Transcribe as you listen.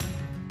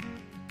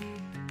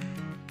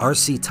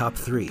RC Top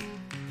 3,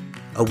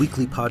 a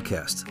weekly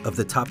podcast of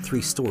the top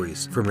 3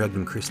 stories from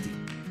Regnum Christi.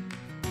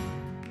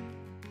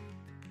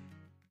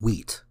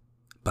 Wheat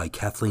by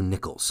Kathleen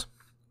Nichols.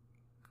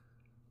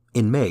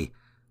 In May,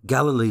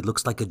 Galilee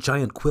looks like a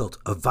giant quilt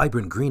of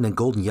vibrant green and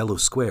golden yellow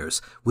squares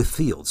with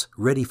fields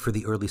ready for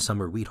the early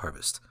summer wheat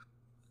harvest.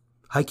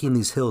 Hiking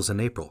these hills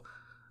in April,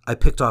 I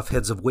picked off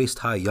heads of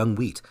waist-high young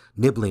wheat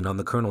nibbling on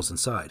the kernels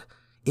inside,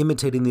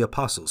 imitating the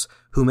apostles,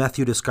 who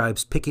Matthew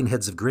describes picking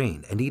heads of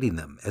grain and eating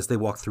them as they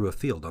walk through a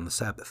field on the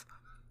Sabbath.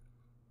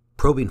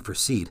 Probing for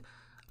seed,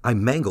 I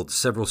mangled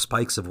several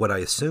spikes of what I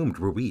assumed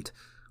were wheat,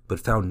 but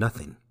found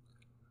nothing.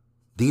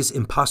 These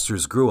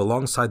impostors grew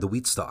alongside the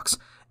wheat stalks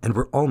and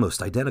were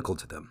almost identical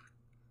to them.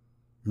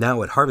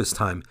 Now at harvest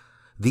time,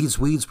 these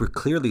weeds were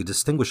clearly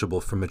distinguishable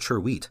from mature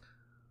wheat,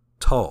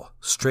 tall,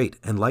 straight,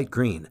 and light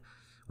green,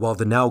 while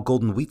the now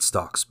golden wheat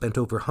stalks bent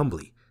over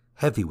humbly,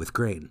 heavy with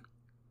grain.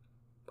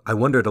 I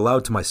wondered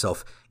aloud to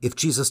myself if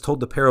Jesus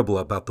told the parable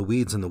about the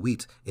weeds and the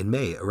wheat in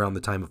May around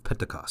the time of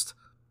Pentecost.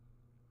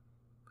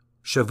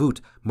 Shavuot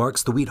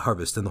marks the wheat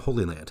harvest in the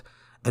Holy Land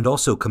and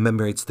also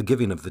commemorates the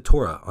giving of the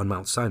Torah on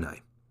Mount Sinai.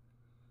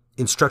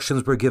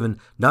 Instructions were given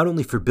not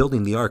only for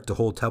building the ark to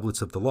hold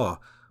tablets of the law,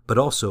 but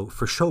also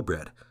for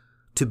showbread,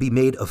 to be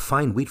made of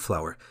fine wheat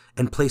flour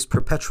and placed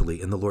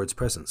perpetually in the Lord's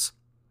presence.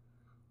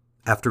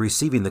 After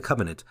receiving the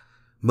covenant,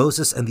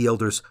 Moses and the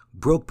elders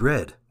broke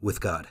bread with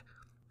God,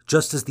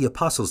 just as the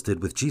apostles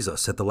did with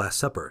Jesus at the Last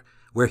Supper,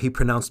 where he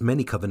pronounced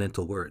many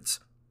covenantal words.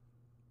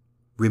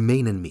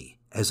 "Remain in me,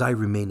 as I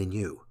remain in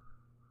you.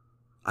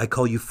 I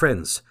call you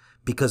friends,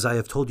 because I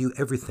have told you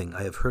everything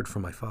I have heard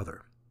from my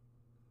Father."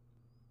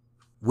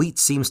 Wheat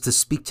seems to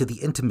speak to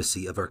the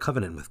intimacy of our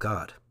covenant with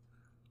God.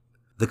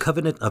 The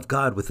covenant of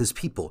God with his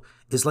people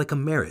is like a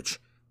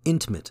marriage,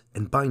 intimate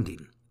and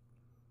binding.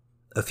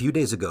 A few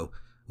days ago,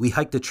 we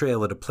hiked a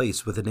trail at a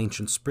place with an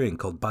ancient spring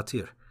called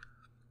Batir.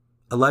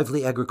 A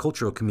lively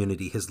agricultural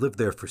community has lived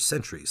there for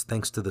centuries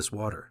thanks to this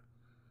water.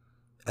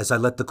 As I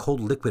let the cold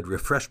liquid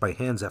refresh my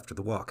hands after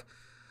the walk,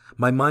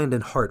 my mind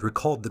and heart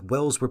recalled that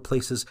wells were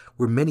places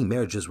where many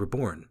marriages were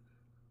born.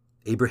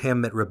 Abraham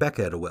met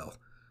Rebekah at a well.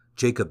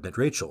 Jacob met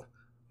Rachel.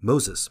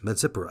 Moses met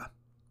Zipporah.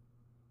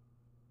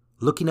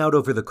 Looking out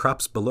over the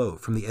crops below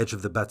from the edge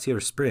of the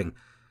Batir spring,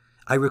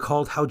 I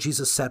recalled how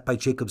Jesus sat by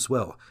Jacob's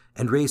well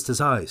and raised his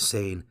eyes,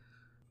 saying,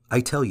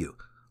 "I tell you,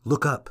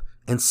 look up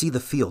and see the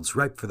fields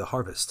ripe for the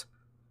harvest."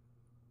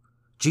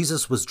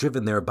 Jesus was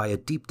driven there by a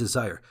deep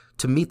desire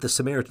to meet the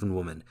Samaritan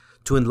woman,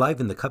 to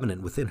enliven the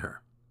covenant within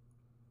her.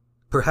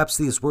 Perhaps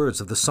these words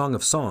of the Song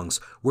of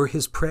Songs were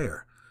his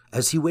prayer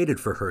as he waited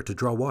for her to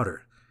draw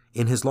water,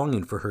 in his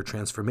longing for her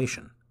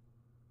transformation.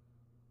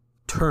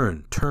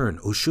 "Turn, turn,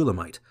 O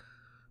Shulamite,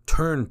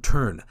 turn,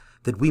 turn,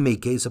 that we may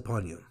gaze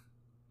upon you."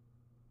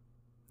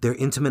 Their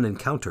intimate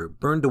encounter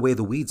burned away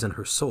the weeds in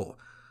her soul,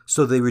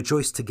 so they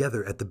rejoiced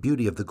together at the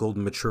beauty of the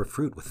golden mature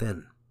fruit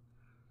within.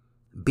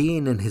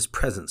 Being in his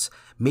presence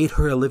made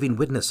her a living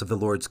witness of the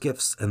Lord's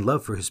gifts and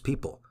love for his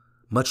people,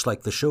 much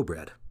like the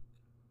showbread.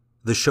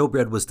 The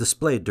showbread was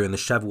displayed during the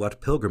Shavuot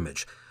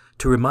pilgrimage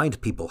to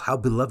remind people how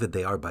beloved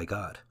they are by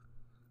God.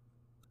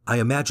 I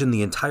imagine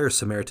the entire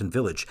Samaritan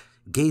village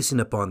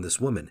gazing upon this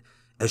woman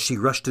as she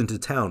rushed into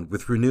town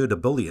with renewed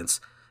ebullience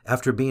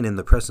after being in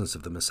the presence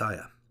of the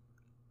Messiah.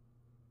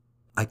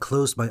 I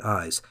closed my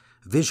eyes,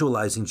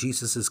 visualizing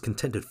Jesus'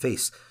 contented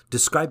face,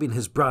 describing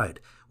his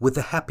bride with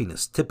the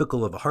happiness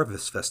typical of a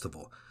harvest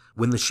festival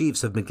when the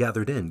sheaves have been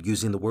gathered in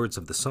using the words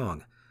of the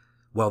song,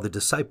 while the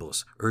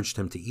disciples urged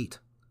him to eat.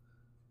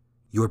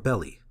 "Your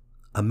belly,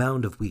 a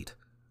mound of wheat,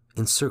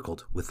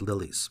 encircled with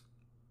lilies."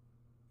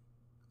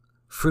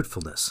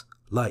 Fruitfulness,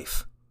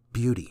 life,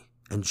 beauty,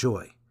 and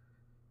joy.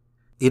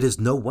 It is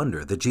no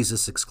wonder that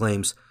Jesus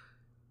exclaims,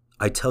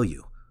 "I tell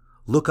you,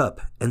 look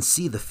up and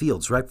see the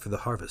fields ripe for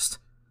the harvest."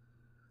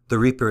 The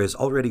reaper is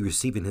already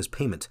receiving his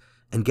payment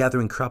and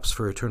gathering crops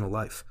for eternal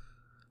life,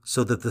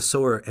 so that the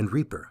sower and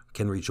reaper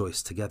can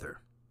rejoice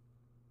together.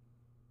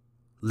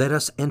 Let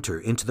us enter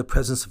into the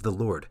presence of the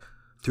Lord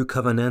through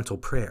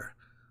covenantal prayer,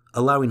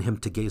 allowing him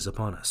to gaze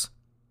upon us.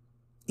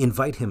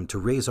 Invite him to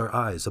raise our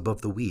eyes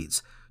above the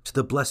weeds to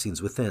the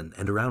blessings within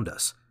and around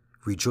us,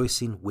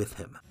 rejoicing with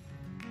him.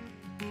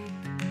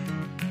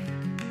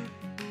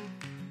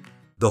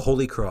 The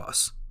Holy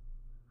Cross.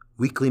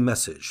 Weekly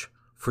message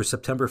for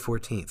September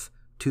 14th,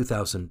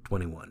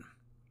 2021.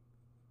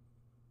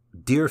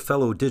 Dear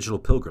fellow digital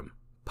pilgrim,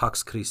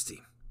 Pax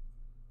Christi.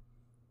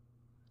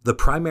 The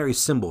primary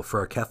symbol for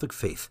our Catholic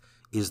faith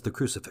is the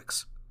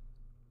crucifix.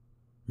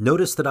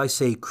 Notice that I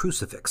say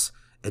crucifix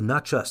and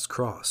not just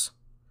cross.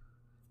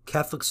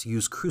 Catholics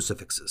use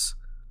crucifixes.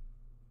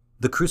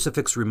 The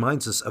crucifix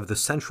reminds us of the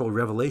central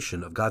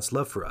revelation of God's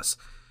love for us,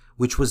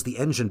 which was the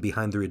engine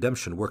behind the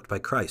redemption worked by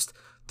Christ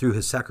through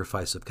his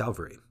sacrifice of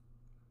Calvary.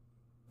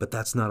 But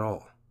that's not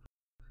all.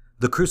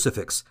 The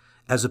crucifix,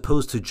 as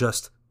opposed to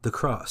just the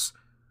cross,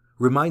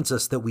 reminds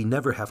us that we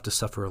never have to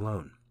suffer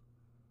alone.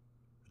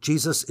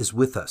 Jesus is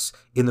with us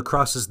in the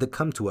crosses that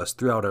come to us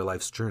throughout our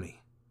life's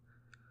journey.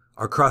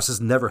 Our crosses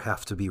never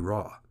have to be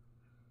raw.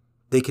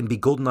 They can be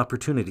golden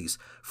opportunities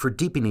for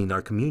deepening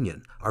our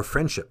communion, our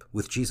friendship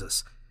with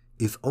Jesus,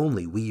 if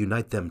only we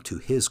unite them to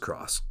his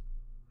cross.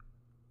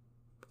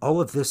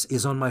 All of this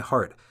is on my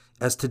heart,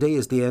 as today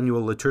is the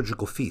annual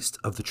liturgical feast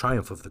of the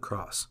triumph of the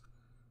cross.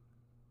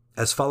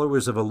 As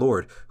followers of a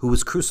Lord who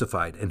was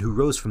crucified and who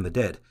rose from the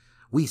dead,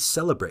 we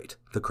celebrate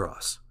the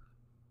cross.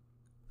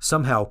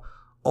 Somehow,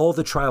 all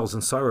the trials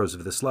and sorrows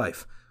of this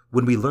life,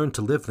 when we learn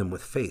to live them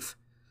with faith,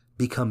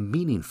 become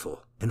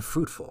meaningful and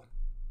fruitful.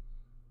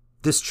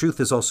 This truth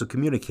is also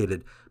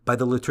communicated by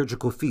the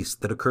liturgical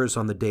feast that occurs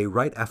on the day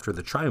right after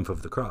the triumph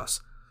of the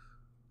cross,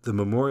 the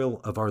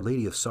memorial of Our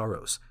Lady of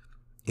Sorrows,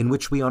 in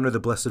which we honor the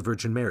Blessed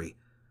Virgin Mary,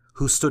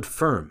 who stood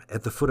firm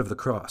at the foot of the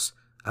cross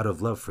out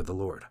of love for the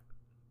Lord.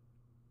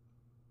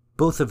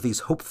 Both of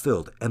these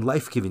hope-filled and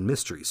life-giving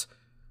mysteries,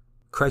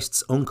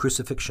 Christ's own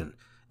crucifixion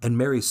and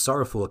Mary's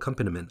sorrowful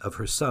accompaniment of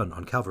her Son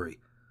on Calvary,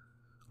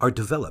 are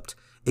developed,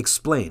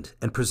 explained,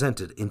 and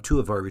presented in two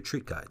of our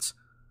retreat guides,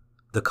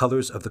 The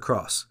Colors of the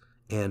Cross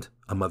and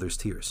A Mother's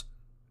Tears.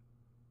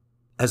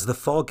 As the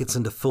fall gets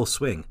into full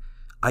swing,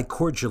 I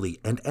cordially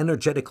and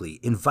energetically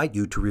invite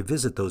you to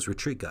revisit those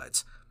retreat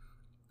guides,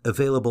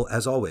 available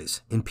as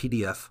always in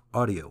PDF,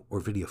 audio, or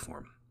video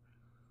form.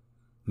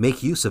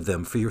 Make use of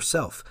them for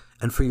yourself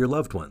and for your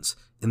loved ones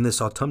in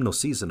this autumnal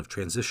season of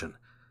transition,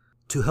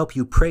 to help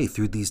you pray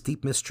through these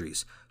deep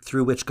mysteries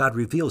through which God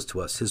reveals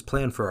to us his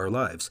plan for our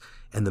lives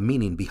and the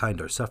meaning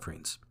behind our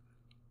sufferings.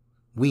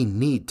 We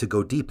need to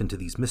go deep into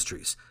these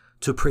mysteries,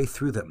 to pray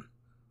through them,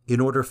 in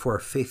order for our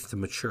faith to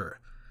mature,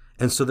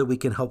 and so that we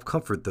can help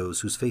comfort those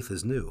whose faith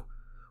is new,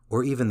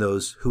 or even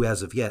those who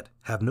as of yet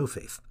have no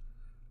faith.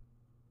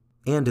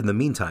 And in the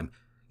meantime,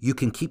 you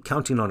can keep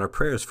counting on our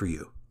prayers for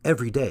you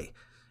every day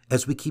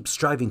as we keep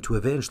striving to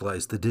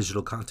evangelize the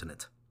digital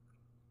continent.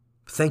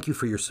 Thank you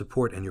for your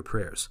support and your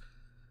prayers,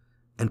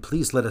 and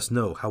please let us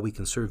know how we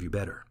can serve you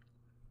better.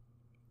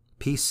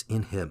 Peace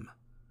in Him.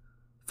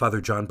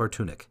 Father John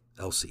Bartunek,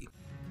 LC.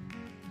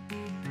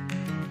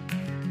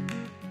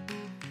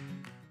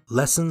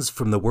 Lessons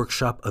from the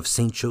Workshop of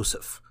St.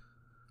 Joseph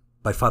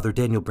by Father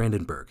Daniel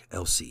Brandenburg,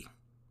 LC.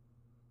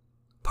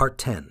 Part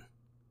 10.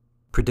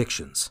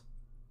 Predictions.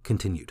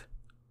 Continued.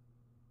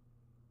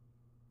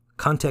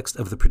 Context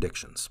of the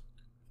predictions.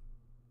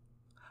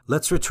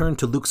 Let's return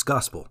to Luke's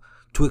Gospel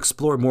to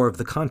explore more of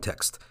the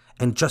context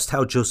and just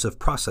how Joseph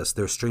processed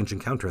their strange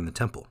encounter in the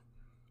temple.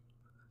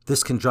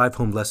 This can drive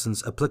home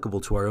lessons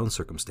applicable to our own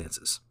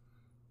circumstances.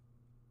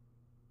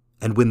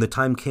 And when the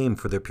time came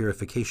for their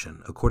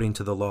purification, according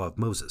to the law of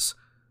Moses,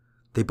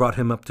 they brought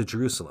him up to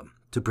Jerusalem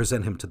to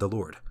present him to the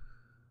Lord.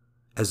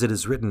 As it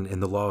is written in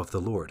the law of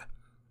the Lord,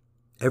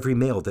 every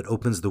male that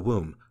opens the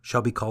womb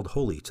shall be called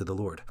holy to the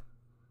Lord.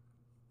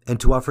 And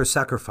to offer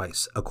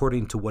sacrifice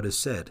according to what is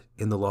said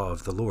in the law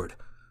of the Lord,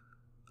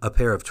 a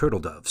pair of turtle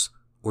doves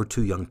or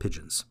 2 young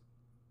pigeons.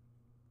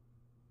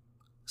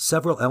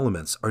 Several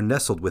elements are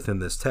nestled within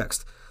this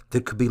text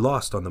that could be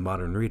lost on the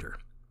modern reader.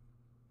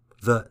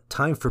 The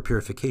time for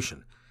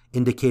purification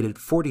indicated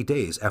 40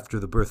 days after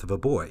the birth of a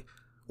boy,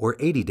 or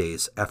 80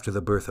 days after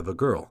the birth of a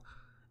girl,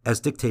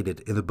 as dictated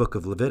in the book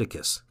of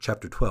Leviticus,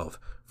 chapter 12,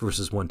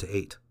 verses 1 to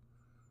 8.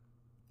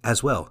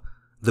 As well,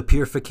 the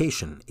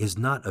purification is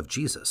not of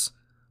Jesus,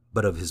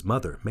 but of his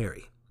mother,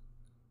 Mary.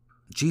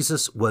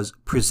 Jesus was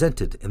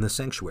presented in the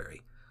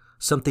sanctuary,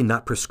 something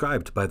not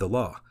prescribed by the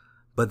law,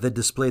 but that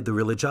displayed the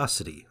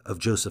religiosity of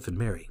Joseph and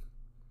Mary.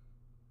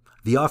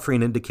 The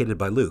offering indicated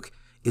by Luke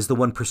is the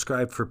one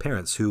prescribed for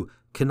parents who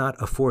cannot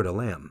afford a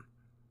lamb.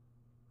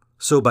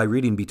 So by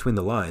reading between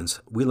the lines,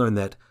 we learn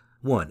that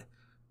 1.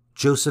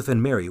 Joseph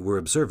and Mary were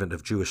observant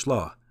of Jewish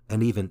law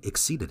and even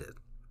exceeded it.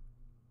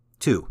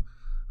 2.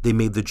 They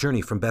made the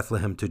journey from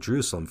Bethlehem to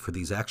Jerusalem for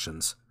these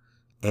actions.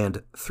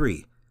 And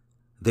 3.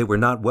 They were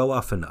not well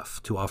off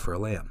enough to offer a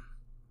lamb.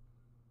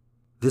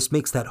 This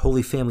makes that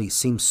Holy Family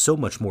seem so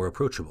much more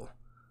approachable.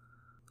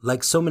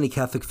 Like so many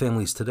Catholic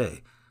families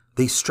today,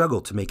 they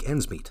struggle to make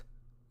ends meet,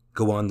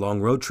 go on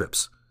long road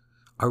trips.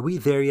 Are we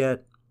there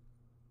yet?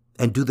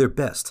 And do their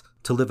best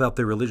to live out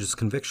their religious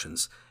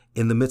convictions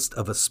in the midst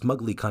of a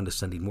smugly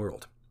condescending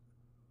world.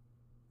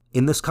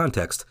 In this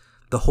context,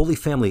 the Holy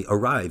Family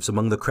arrives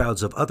among the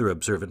crowds of other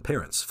observant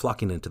parents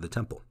flocking into the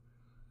temple.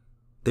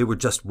 They were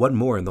just one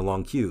more in the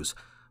long queues,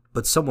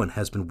 but someone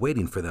has been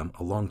waiting for them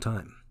a long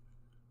time.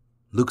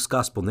 Luke's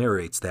Gospel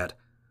narrates that,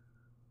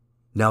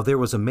 "Now there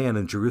was a man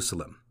in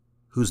Jerusalem,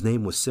 whose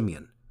name was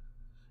Simeon,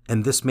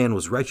 and this man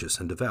was righteous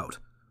and devout,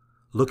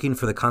 looking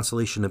for the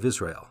consolation of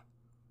Israel,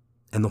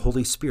 and the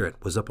Holy Spirit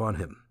was upon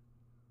him.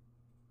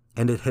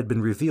 And it had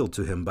been revealed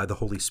to him by the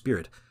Holy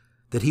Spirit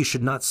that he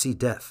should not see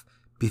death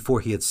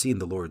before he had seen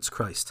the Lord's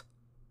Christ.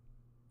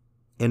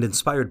 And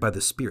inspired by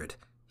the Spirit,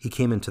 he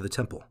came into the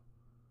temple.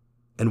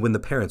 And when the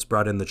parents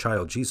brought in the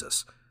child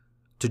Jesus,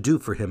 to do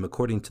for him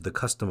according to the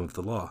custom of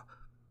the law,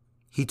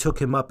 he took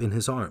him up in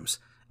his arms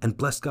and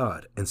blessed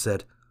God and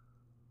said,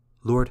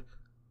 'Lord,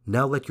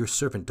 now let your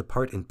servant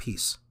depart in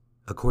peace,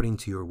 according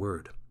to your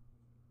word.'"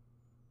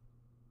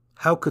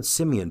 How could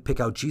Simeon pick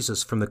out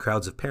Jesus from the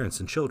crowds of parents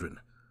and children?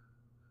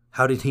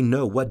 How did he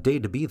know what day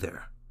to be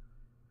there?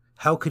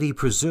 How could he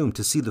presume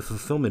to see the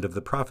fulfillment of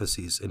the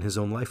prophecies in his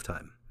own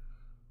lifetime?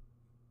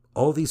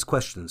 All these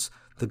questions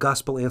the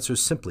gospel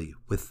answers simply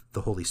with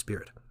the Holy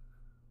Spirit.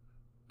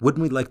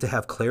 Wouldn't we like to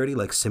have clarity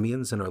like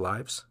Simeon's in our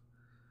lives?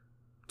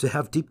 To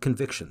have deep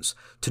convictions,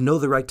 to know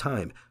the right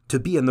time, to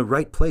be in the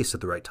right place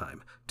at the right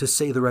time, to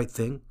say the right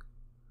thing?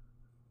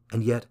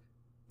 And yet,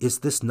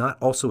 is this not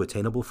also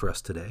attainable for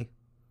us today?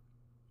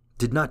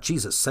 Did not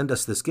Jesus send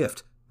us this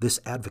gift, this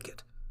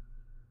advocate?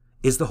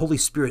 Is the Holy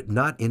Spirit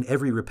not in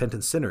every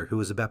repentant sinner who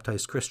is a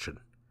baptized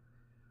Christian?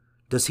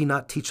 Does he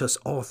not teach us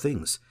all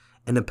things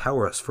and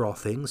empower us for all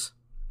things?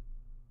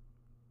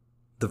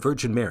 The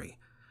Virgin Mary,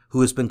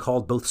 who has been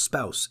called both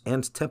spouse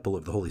and temple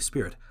of the Holy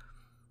Spirit,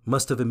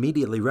 must have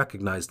immediately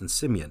recognized in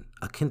Simeon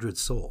a kindred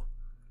soul.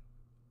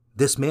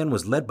 This man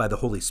was led by the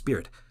Holy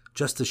Spirit,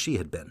 just as she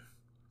had been.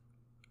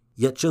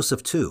 Yet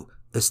Joseph, too,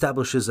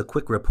 establishes a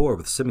quick rapport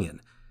with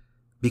Simeon,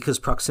 because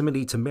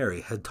proximity to Mary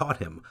had taught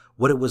him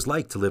what it was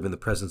like to live in the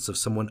presence of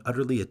someone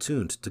utterly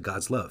attuned to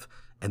God's love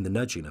and the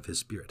nudging of his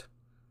Spirit.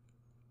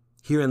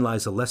 Herein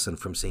lies a lesson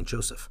from St.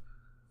 Joseph.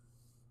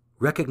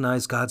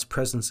 Recognize God's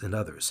presence in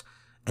others,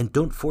 and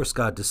don't force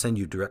God to send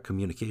you direct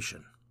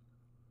communication.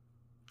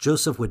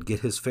 Joseph would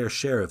get his fair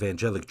share of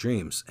angelic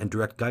dreams and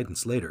direct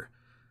guidance later,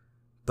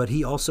 but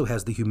he also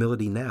has the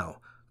humility now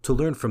to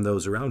learn from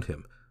those around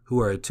him who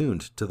are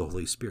attuned to the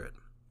Holy Spirit.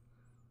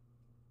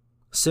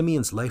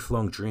 Simeon's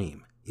lifelong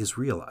dream is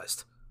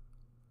realized.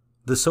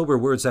 The sober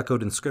words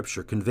echoed in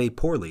Scripture convey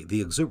poorly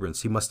the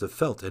exuberance he must have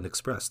felt and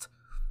expressed.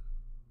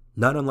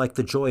 Not unlike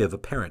the joy of a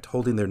parent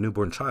holding their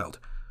newborn child,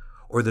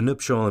 or the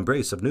nuptial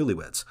embrace of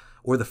newlyweds,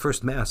 or the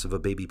first Mass of a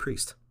baby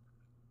priest.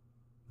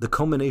 The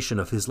culmination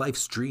of his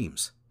life's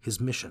dreams, his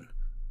mission.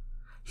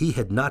 He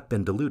had not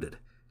been deluded.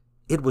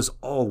 It was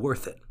all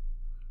worth it.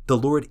 The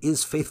Lord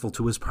is faithful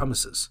to his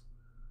promises.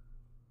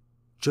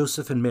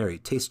 Joseph and Mary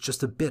taste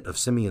just a bit of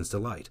Simeon's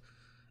delight,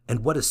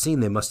 and what a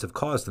scene they must have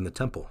caused in the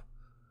temple.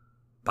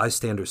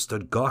 Bystanders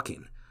stood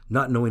gawking,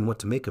 not knowing what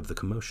to make of the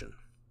commotion.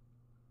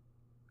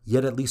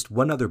 Yet at least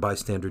one other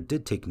bystander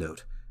did take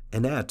note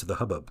and add to the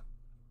hubbub.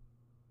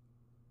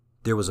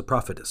 There was a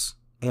prophetess,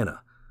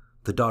 Anna,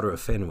 the daughter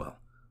of Phanuel,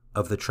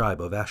 of the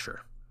tribe of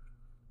Asher.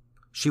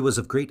 She was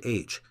of great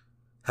age,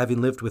 having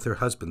lived with her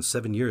husband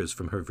 7 years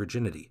from her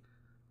virginity,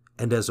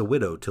 and as a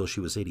widow till she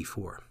was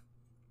 84.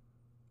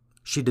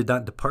 She did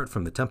not depart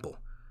from the temple,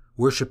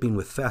 worshipping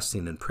with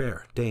fasting and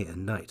prayer day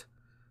and night.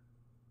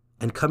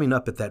 And coming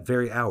up at that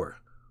very hour,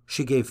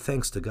 she gave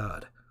thanks to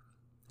God,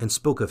 and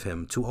spoke of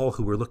him to all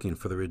who were looking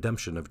for the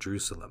redemption of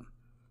Jerusalem.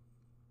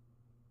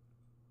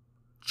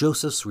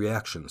 Joseph's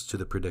reactions to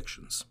the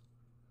predictions.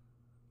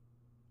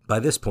 By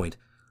this point,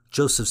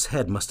 Joseph's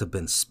head must have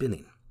been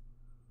spinning.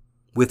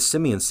 With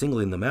Simeon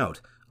singling them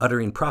out,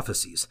 uttering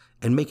prophecies,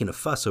 and making a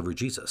fuss over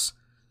Jesus,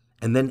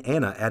 and then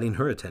Anna adding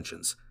her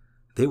attentions,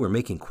 they were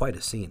making quite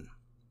a scene.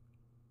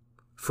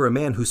 For a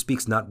man who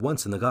speaks not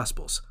once in the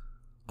Gospels,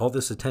 all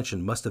this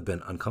attention must have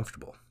been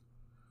uncomfortable.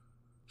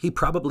 He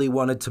probably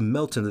wanted to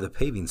melt into the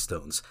paving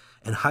stones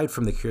and hide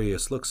from the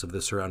curious looks of the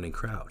surrounding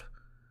crowd.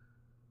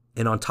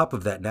 And on top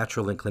of that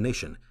natural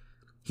inclination,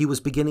 he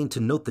was beginning to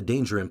note the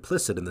danger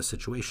implicit in the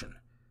situation.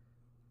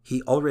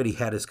 He already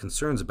had his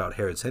concerns about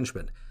Herod's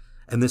henchmen,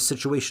 and this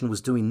situation was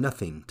doing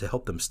nothing to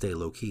help them stay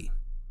low-key.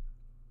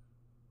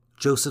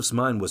 Joseph's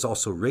mind was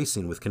also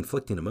racing with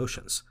conflicting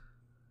emotions.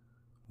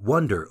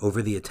 Wonder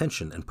over the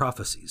attention and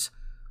prophecies,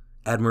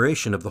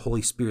 admiration of the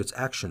Holy Spirit's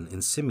action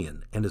in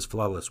Simeon and his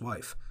flawless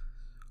wife,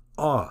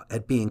 awe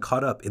at being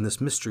caught up in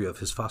this mystery of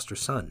his foster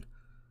son,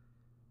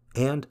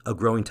 and a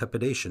growing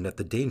trepidation at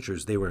the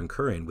dangers they were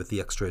incurring with the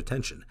extra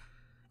attention,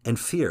 and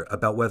fear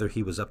about whether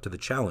he was up to the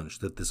challenge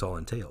that this all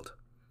entailed.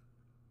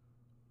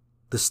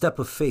 The step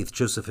of faith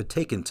Joseph had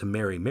taken to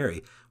marry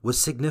Mary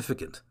was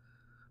significant,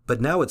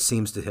 but now it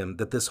seems to him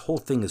that this whole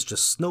thing is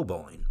just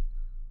snowballing.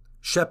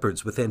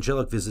 Shepherds with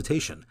angelic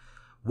visitation,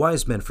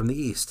 wise men from the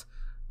east,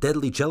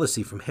 deadly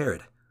jealousy from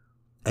Herod,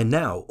 and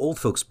now old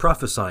folks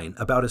prophesying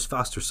about his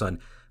foster son,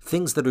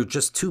 things that are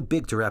just too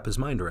big to wrap his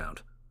mind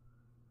around.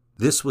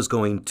 This was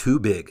going too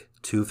big,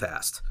 too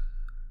fast.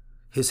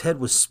 His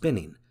head was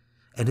spinning,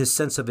 and his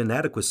sense of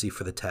inadequacy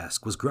for the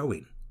task was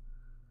growing.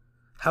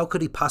 How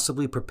could he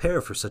possibly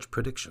prepare for such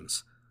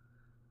predictions?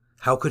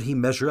 How could he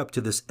measure up to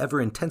this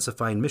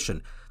ever-intensifying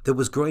mission that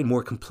was growing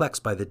more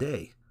complex by the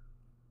day?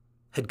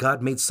 Had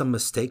God made some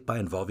mistake by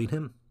involving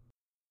him?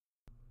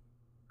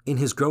 In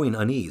his growing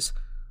unease,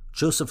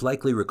 Joseph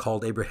likely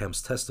recalled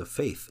Abraham's test of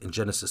faith in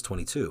Genesis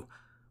 22,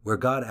 where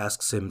God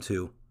asks him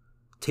to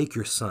take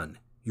your son,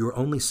 your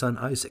only son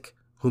Isaac,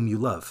 whom you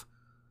love,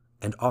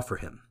 and offer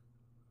him.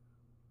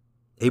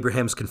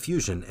 Abraham's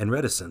confusion and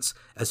reticence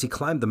as he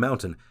climbed the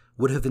mountain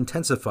would have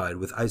intensified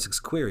with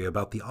Isaac's query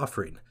about the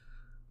offering,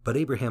 but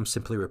Abraham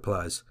simply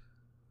replies,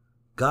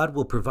 God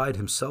will provide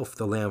himself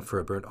the lamb for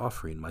a burnt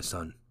offering, my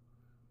son.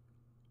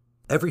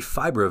 Every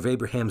fiber of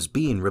Abraham's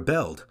being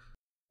rebelled,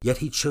 yet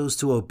he chose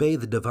to obey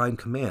the divine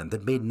command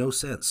that made no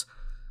sense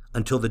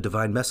until the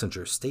divine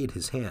messenger stayed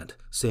his hand,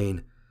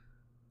 saying,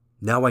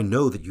 Now I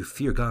know that you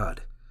fear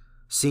God,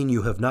 seeing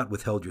you have not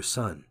withheld your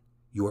son,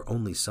 your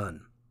only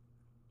son.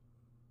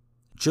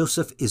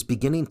 Joseph is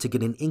beginning to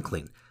get an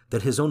inkling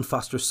that his own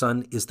foster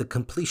son is the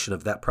completion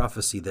of that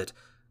prophecy that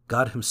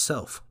God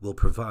himself will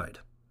provide.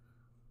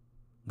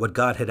 What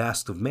God had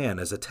asked of man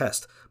as a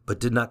test but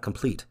did not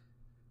complete,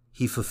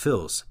 he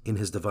fulfills in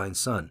his divine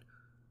Son,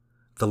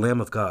 the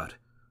Lamb of God,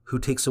 who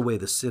takes away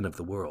the sin of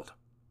the world.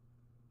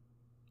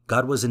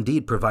 God was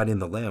indeed providing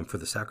the lamb for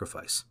the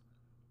sacrifice.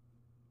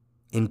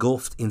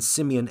 Engulfed in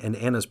Simeon and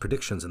Anna's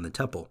predictions in the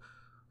temple,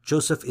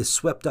 Joseph is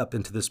swept up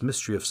into this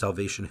mystery of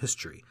salvation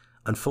history,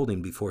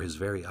 unfolding before his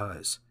very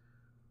eyes.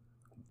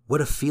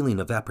 What a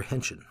feeling of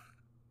apprehension!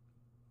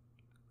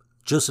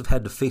 Joseph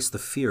had to face the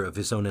fear of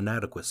his own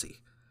inadequacy.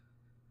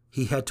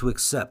 He had to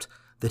accept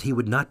that he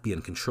would not be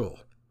in control.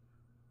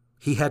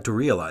 He had to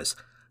realize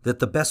that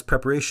the best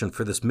preparation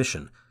for this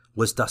mission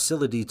was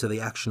docility to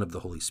the action of the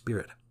Holy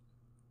Spirit.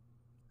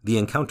 The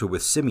encounter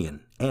with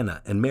Simeon,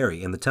 Anna, and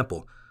Mary in the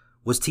temple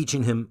was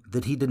teaching him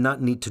that he did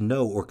not need to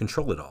know or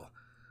control it all,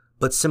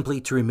 but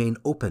simply to remain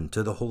open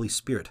to the Holy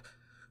Spirit,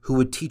 who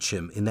would teach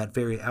him in that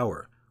very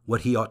hour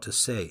what he ought to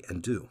say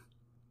and do.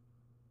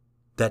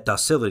 That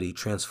docility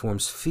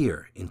transforms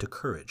fear into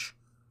courage.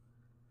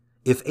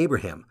 If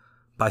Abraham,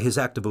 by his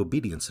act of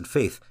obedience and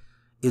faith,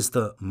 is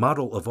the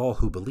model of all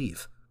who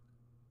believe,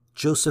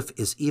 Joseph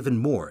is even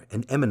more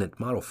an eminent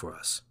model for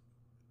us.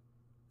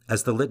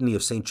 As the Litany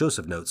of St.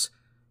 Joseph notes,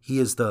 he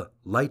is the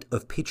light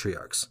of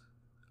patriarchs,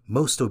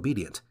 most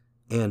obedient,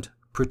 and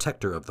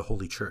protector of the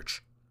Holy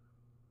Church.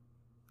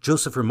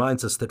 Joseph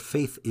reminds us that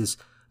faith is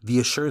the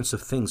assurance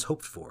of things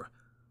hoped for,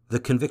 the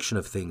conviction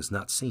of things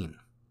not seen.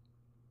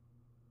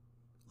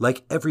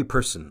 Like every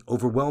person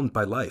overwhelmed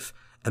by life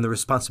and the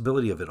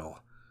responsibility of it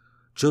all,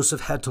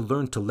 Joseph had to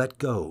learn to let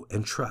go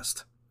and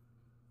trust.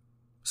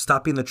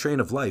 Stopping the train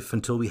of life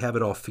until we have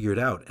it all figured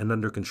out and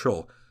under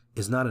control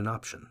is not an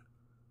option.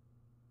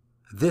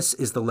 This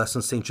is the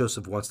lesson St.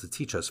 Joseph wants to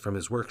teach us from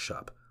his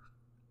workshop.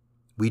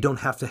 We don't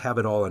have to have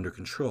it all under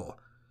control.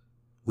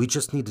 We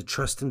just need to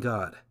trust in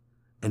God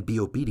and be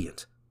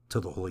obedient to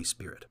the Holy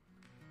Spirit.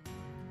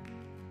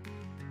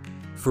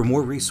 For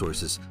more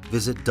resources,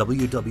 visit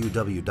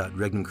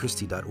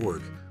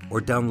www.regnumchristi.org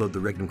or download the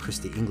Regnum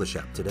Christi English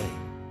app today.